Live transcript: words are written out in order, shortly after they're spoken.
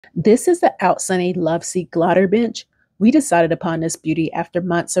This is the OutSunny Love Seat Glider Bench. We decided upon this beauty after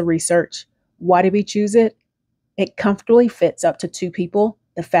months of research. Why did we choose it? It comfortably fits up to two people.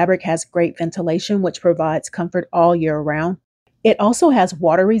 The fabric has great ventilation, which provides comfort all year round. It also has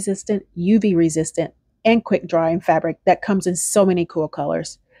water resistant, UV resistant, and quick drying fabric that comes in so many cool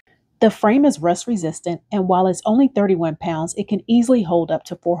colors. The frame is rust resistant, and while it's only 31 pounds, it can easily hold up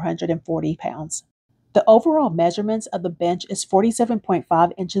to 440 pounds. The overall measurements of the bench is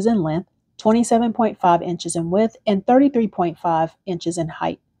 47.5 inches in length, 27.5 inches in width, and 33.5 inches in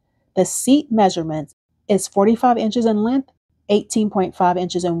height. The seat measurements is 45 inches in length, 18.5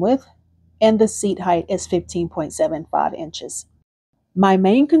 inches in width, and the seat height is 15.75 inches. My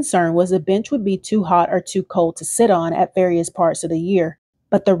main concern was the bench would be too hot or too cold to sit on at various parts of the year,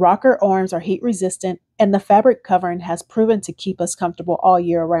 but the rocker arms are heat resistant and the fabric covering has proven to keep us comfortable all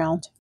year round.